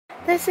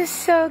This is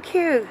so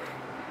cute.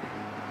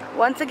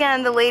 Once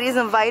again, the ladies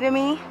invited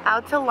me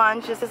out to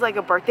lunch. This is like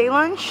a birthday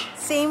lunch.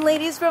 Same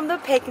ladies from the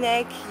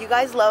picnic. You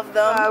guys love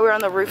them. We're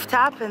on the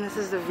rooftop and this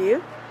is the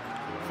view.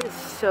 This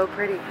is so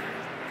pretty.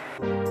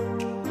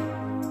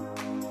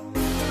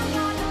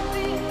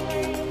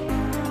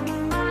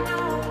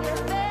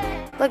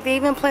 Look, they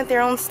even plant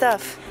their own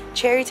stuff.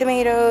 Cherry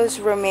tomatoes,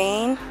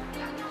 romaine.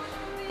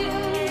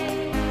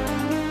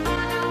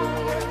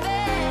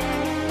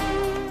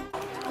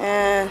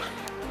 And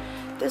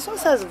this one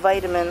says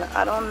vitamin.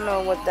 I don't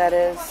know what that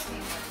is.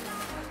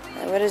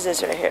 What is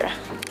this right here?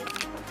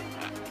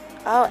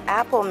 Oh,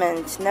 apple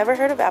mint. Never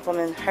heard of apple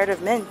mint. Heard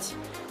of mint,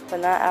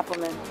 but not apple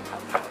mint.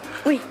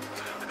 Wait.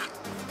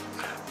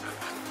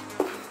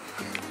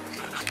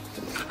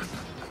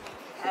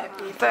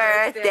 Happy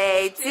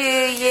birthday to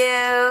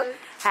you.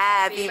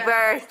 Happy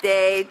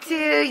birthday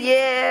to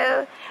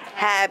you.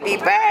 Happy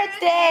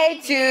birthday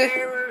to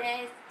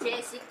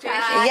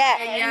yeah.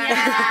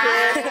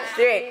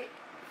 3.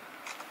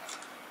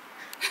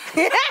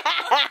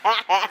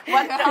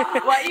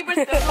 What even?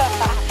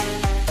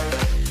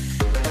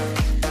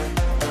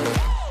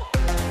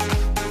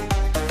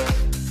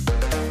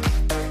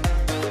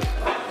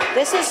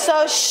 This is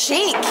so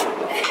chic.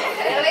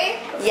 Really?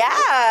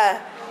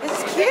 Yeah. This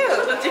is cute.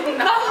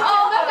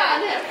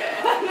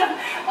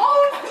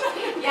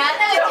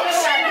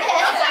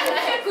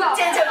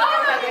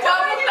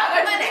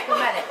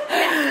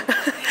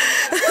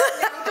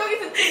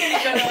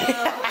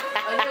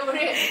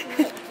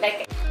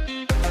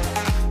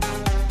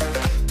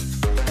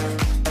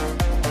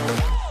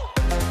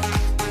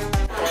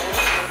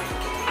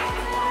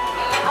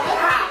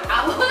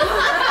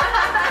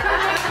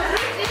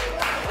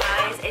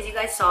 As you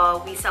guys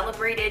saw, we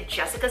celebrated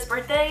Jessica's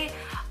birthday,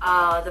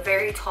 the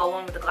very tall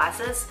one with the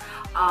glasses,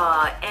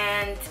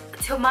 and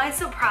to my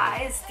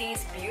surprise,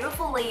 these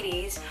beautiful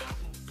ladies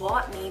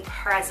bought me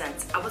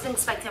presents. I wasn't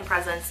expecting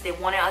presents. They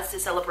wanted us to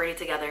celebrate it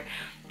together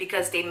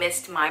because they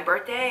missed my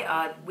birthday.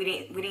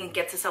 We didn't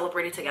get to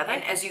celebrate it together.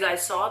 And as you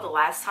guys saw the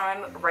last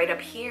time, right up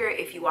here,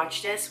 if you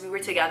watch this, we were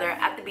together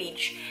at the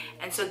beach,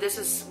 and so this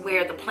is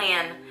where the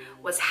plan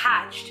was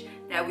hatched,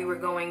 that we were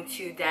going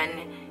to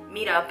then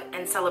meet up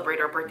and celebrate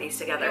our birthdays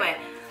together. Anyway,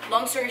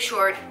 long story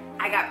short,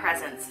 I got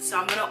presents. So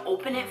I'm gonna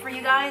open it for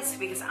you guys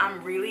because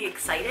I'm really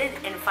excited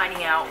in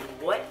finding out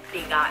what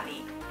they got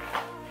me.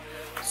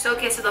 So,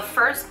 okay, so the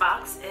first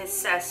box, it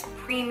says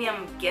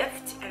premium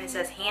gift and it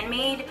says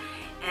handmade,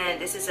 and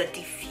this is a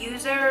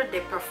diffuser de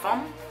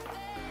parfum.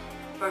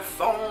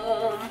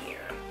 Here.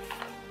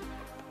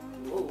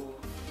 Ooh.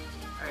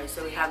 Alright,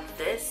 so we have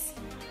this.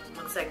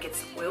 Looks like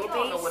it's oil based. I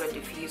don't know what a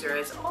diffuser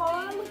is.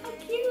 Oh, look how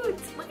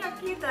cute! Look how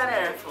cute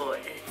that is. Oh,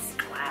 it's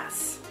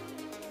glass.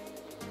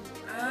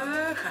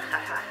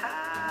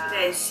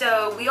 Okay,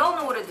 so we all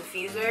know what a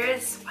diffuser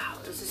is. Wow,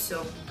 this is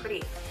so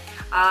pretty.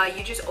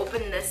 You just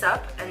open this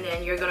up and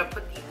then you're gonna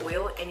put the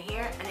oil in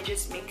here and it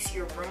just makes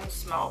your room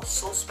smell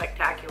so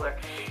spectacular.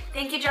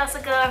 Thank you,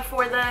 Jessica,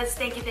 for this.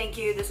 Thank you, thank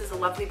you. This is a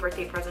lovely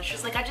birthday present.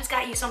 She's like, I just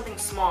got you something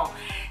small.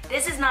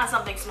 This is not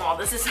something small.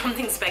 This is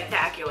something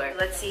spectacular.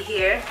 Let's see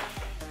here.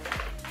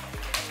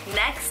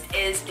 Next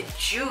is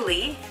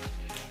Julie.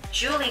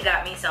 Julie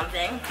got me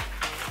something.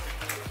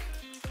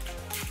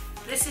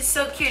 This is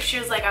so cute. She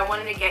was like, I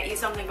wanted to get you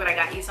something, but I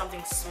got you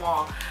something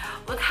small.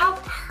 Look how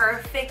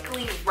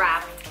perfectly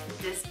wrapped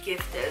this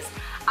gift is.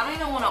 I don't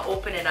even want to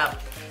open it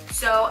up.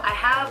 So I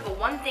have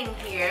one thing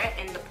here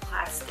in the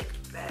plastic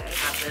bag. I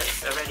have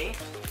this already.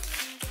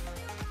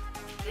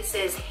 This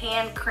is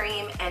hand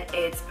cream and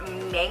it's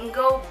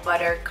mango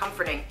butter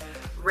comforting.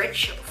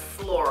 Rich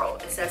floral.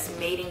 It says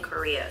made in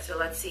Korea. So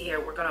let's see here.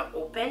 We're gonna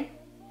open.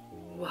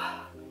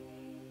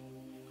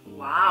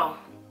 Wow.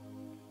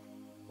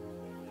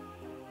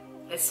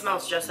 It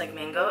smells just like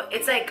mango.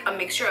 It's like a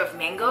mixture of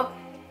mango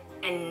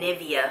and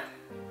Nivea.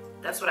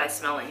 That's what I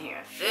smell in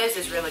here. This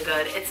is really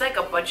good. It's like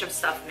a bunch of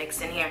stuff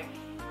mixed in here.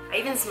 I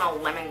even smell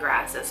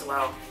lemongrass as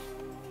well.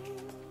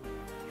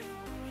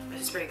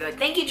 This is pretty good.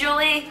 Thank you,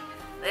 Julie.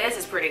 This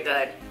is pretty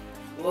good.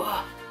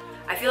 Whoa.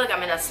 I feel like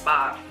I'm in a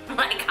spa.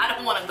 Like, I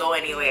don't want to go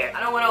anywhere. I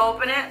don't want to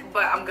open it,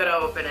 but I'm gonna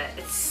open it.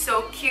 It's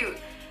so cute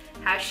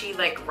how she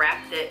like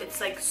wrapped it.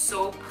 It's like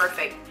so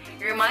perfect.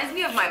 It reminds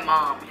me of my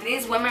mom. And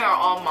these women are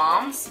all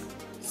moms,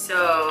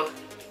 so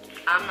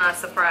I'm not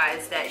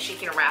surprised that she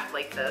can rap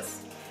like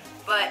this.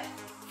 But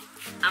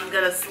I'm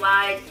gonna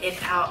slide it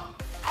out.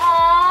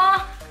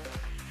 Aww!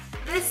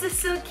 This is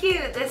so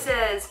cute. This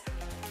is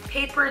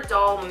Paper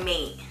Doll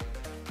Mate.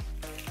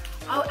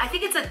 Oh, I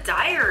think it's a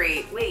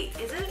diary. Wait,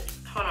 is it?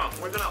 Hold on,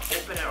 we're gonna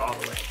open it all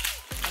the way.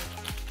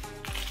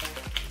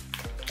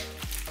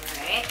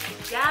 Alright,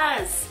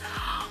 yes!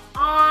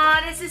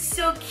 Aw, this is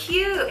so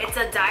cute. It's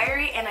a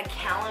diary and a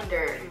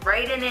calendar.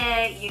 Right in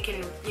it, you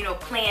can, you know,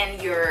 plan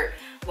your,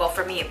 well,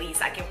 for me at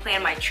least, I can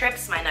plan my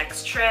trips, my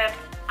next trip.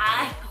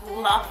 I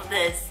love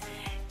this.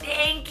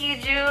 Thank you,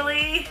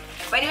 Julie.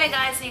 But anyway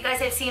guys, so you guys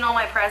have seen all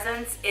my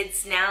presents.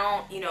 It's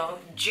now, you know,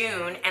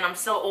 June and I'm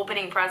still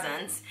opening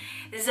presents.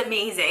 This is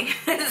amazing.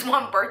 This is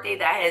one birthday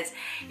that has,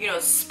 you know,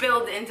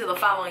 spilled into the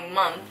following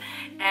month.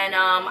 And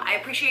I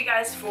appreciate you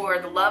guys for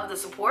the love, the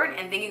support,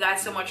 and thank you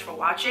guys so much for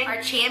watching. Our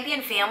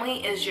champion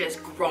family is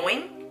just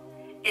growing.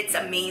 It's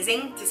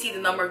amazing to see the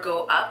number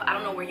go up. I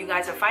don't know where you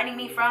guys are finding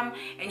me from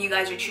and you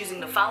guys are choosing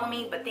to follow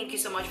me, but thank you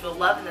so much for the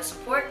love and the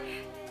support.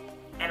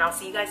 And I'll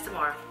see you guys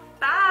tomorrow.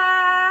 Bye!